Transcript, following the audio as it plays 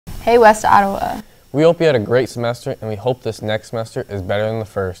Hey West Ottawa. We hope you had a great semester, and we hope this next semester is better than the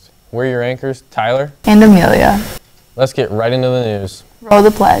first. We're your anchors, Tyler And Amelia. Let's get right into the news. Roll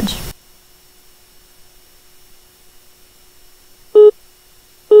the pledge.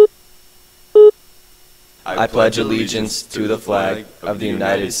 I pledge allegiance to the flag of the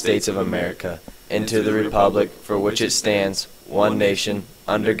United States of America and to the republic for which it stands, one nation,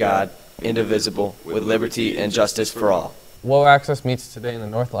 under God, indivisible, with liberty and justice for all. WO Access meets today in the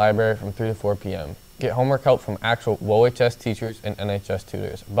North Library from 3 to 4 p.m. Get homework help from actual WOHS teachers and NHS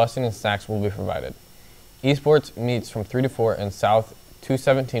tutors. Busing and snacks will be provided. Esports meets from 3 to 4 in South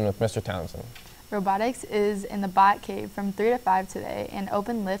 217 with Mr. Townsend. Robotics is in the Bot Cave from 3 to 5 today, and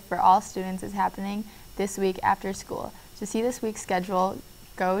open lift for all students is happening this week after school. To see this week's schedule,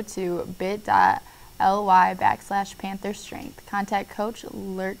 go to bit.ly/PantherStrength. Contact Coach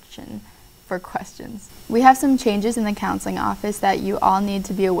Lurchin for questions. We have some changes in the counseling office that you all need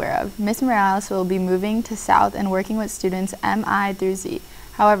to be aware of. Ms. Morales will be moving to South and working with students MI through Z.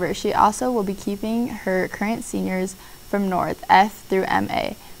 However, she also will be keeping her current seniors from North, F through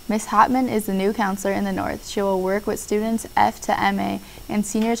MA. Ms. Hotman is the new counselor in the North. She will work with students F to MA and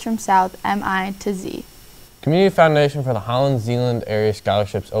seniors from South, MI to Z. Community Foundation for the Holland Zeeland area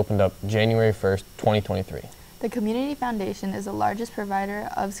scholarships opened up January 1st, 2023. The Community Foundation is the largest provider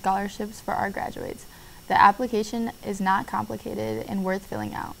of scholarships for our graduates. The application is not complicated and worth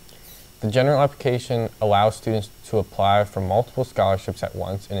filling out. The general application allows students to apply for multiple scholarships at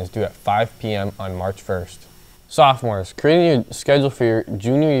once and is due at 5 p.m. on March 1st. Sophomores, creating your schedule for your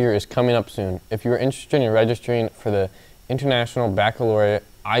junior year is coming up soon. If you are interested in registering for the International Baccalaureate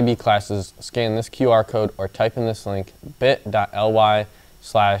IB classes, scan this QR code or type in this link,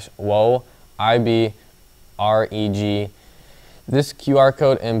 bit.ly/WOIBREG. This QR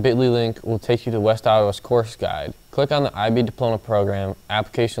code and bit.ly link will take you to West Ottawa's course guide. Click on the IB Diploma Program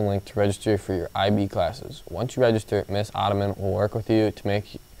application link to register for your IB classes. Once you register, Ms. Ottoman will work with you to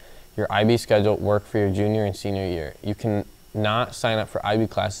make your IB schedule work for your junior and senior year. You cannot sign up for IB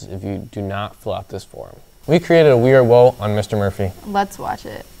classes if you do not fill out this form. We created a We Are WO on Mr. Murphy. Let's watch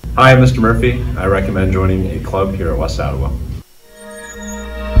it. Hi, I'm Mr. Murphy. I recommend joining a club here at West Ottawa.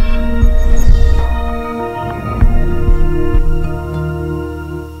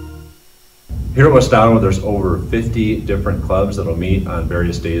 Here at West Ottawa, there's over 50 different clubs that'll meet on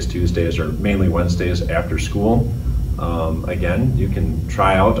various days, Tuesdays, or mainly Wednesdays after school. Again, you can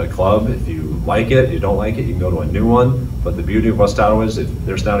try out a club. If you like it, you don't like it, you can go to a new one. But the beauty of West Ottawa is if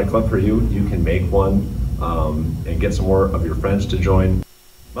there's not a club for you, you can make one and get some more of your friends to join.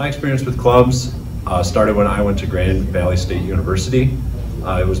 My experience with clubs started when I went to Grand Valley State University.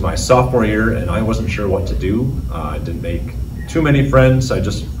 It was my sophomore year and I wasn't sure what to do. I didn't make too many friends. I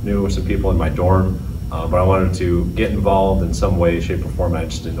just knew some people in my dorm, but I wanted to get involved in some way, shape, or form. I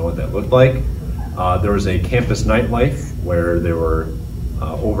just didn't know what that looked like. There was a campus nightlife where there were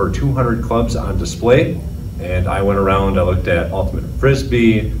over 200 clubs on display, and I went around. I looked at Ultimate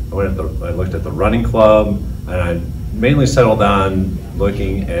Frisbee, I looked at the running club, and I mainly settled on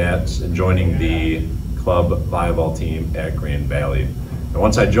looking at and joining the club volleyball team at Grand Valley. And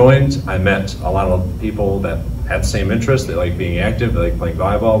once I joined, I met a lot of people that had the same interests. They like being active, they like playing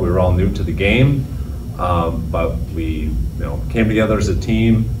volleyball. We were all new to the game, but we came together as a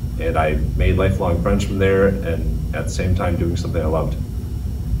team, and I made lifelong friends from there, and at the same time doing something I loved.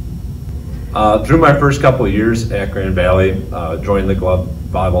 Through my first couple of years at Grand Valley, joined the club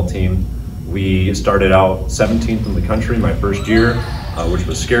volleyball team. We started out 17th in the country my first year, which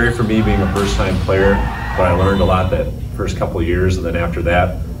was scary for me being a first-time player, but I learned a lot that first couple of years, and then after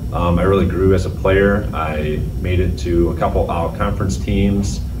that, I really grew as a player. I made it to a couple out-conference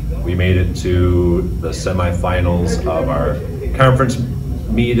teams. We made it to the semifinals of our conference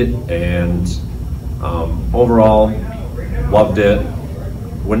meet, and overall, loved it.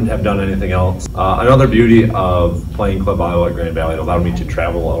 Wouldn't have done anything else. Another beauty of playing club volleyball at Grand Valley, it allowed me to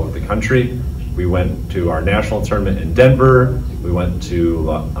travel all over the country. We went to our national tournament in Denver. We went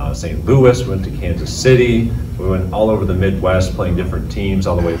to St. Louis. We went to Kansas City. We went all over the Midwest playing different teams,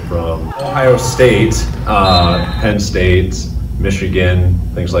 all the way from Ohio State, Penn State, Michigan,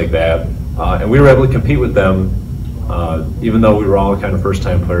 things like that. And we were able to compete with them. Even though we were all kind of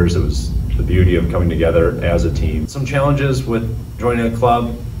first-time players, it was the beauty of coming together as a team. Some challenges with joining a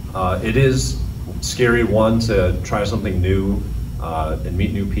club. It is scary, one, to try something new and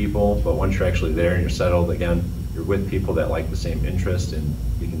meet new people, but once you're actually there and you're settled, again, you're with people that like the same interest, and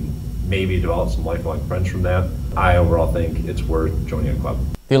you can maybe develop some lifelong friends from that. I overall think it's worth joining a club.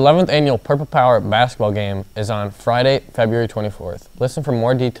 The 11th annual Purple Power basketball game is on Friday, February 24th. Listen for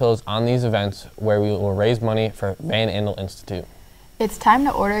more details on these events where we will raise money for Van Andel Institute. It's time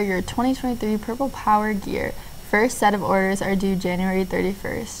to order your 2023 Purple Power gear. First set of orders are due January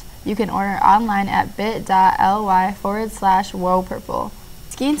 31st. You can order online at bit.ly/WoPurple.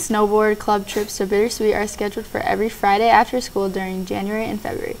 Ski and snowboard club trips to Bittersweet are scheduled for every Friday after school during January and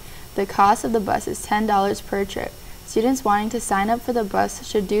February. The cost of the bus is $10 per trip. Students wanting to sign up for the bus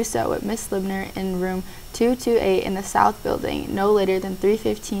should do so with Ms. Libner in room 228 in the South Building no later than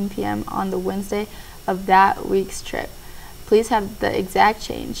 3:15 p.m. on the Wednesday of that week's trip. Please have the exact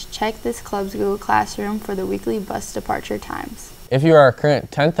change. Check this club's Google Classroom for the weekly bus departure times. If you are a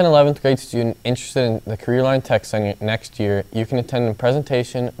current 10th and 11th grade student interested in the Careerline Tech Center next year, you can attend a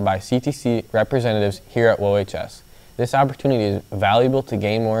presentation by CTC representatives here at WOHS. This opportunity is valuable to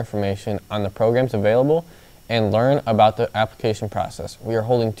gain more information on the programs available and learn about the application process. We are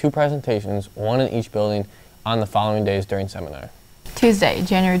holding 2 presentations, one in each building, on the following days during seminar. Tuesday,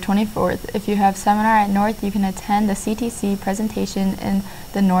 January 24th. If you have seminar at North, you can attend the CTC presentation in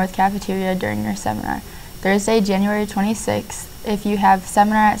the North cafeteria during your seminar. Thursday, January 26th. If you have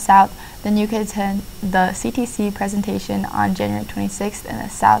seminar at South, then you can attend the CTC presentation on January 26th in the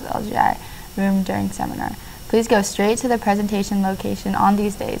South LGI room during seminar. Please go straight to the presentation location on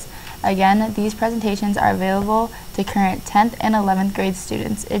these days. Again, these presentations are available to current 10th and 11th grade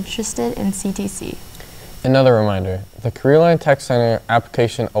students interested in CTC. Another reminder, the Careerline Tech Center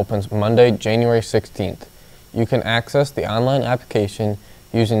application opens Monday, January 16th. You can access the online application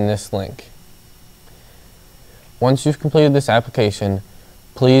using this link. Once you've completed this application,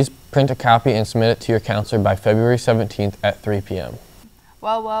 please print a copy and submit it to your counselor by February 17th at 3 p.m.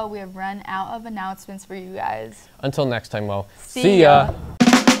 Well, we have run out of announcements for you guys. Until next time, See ya.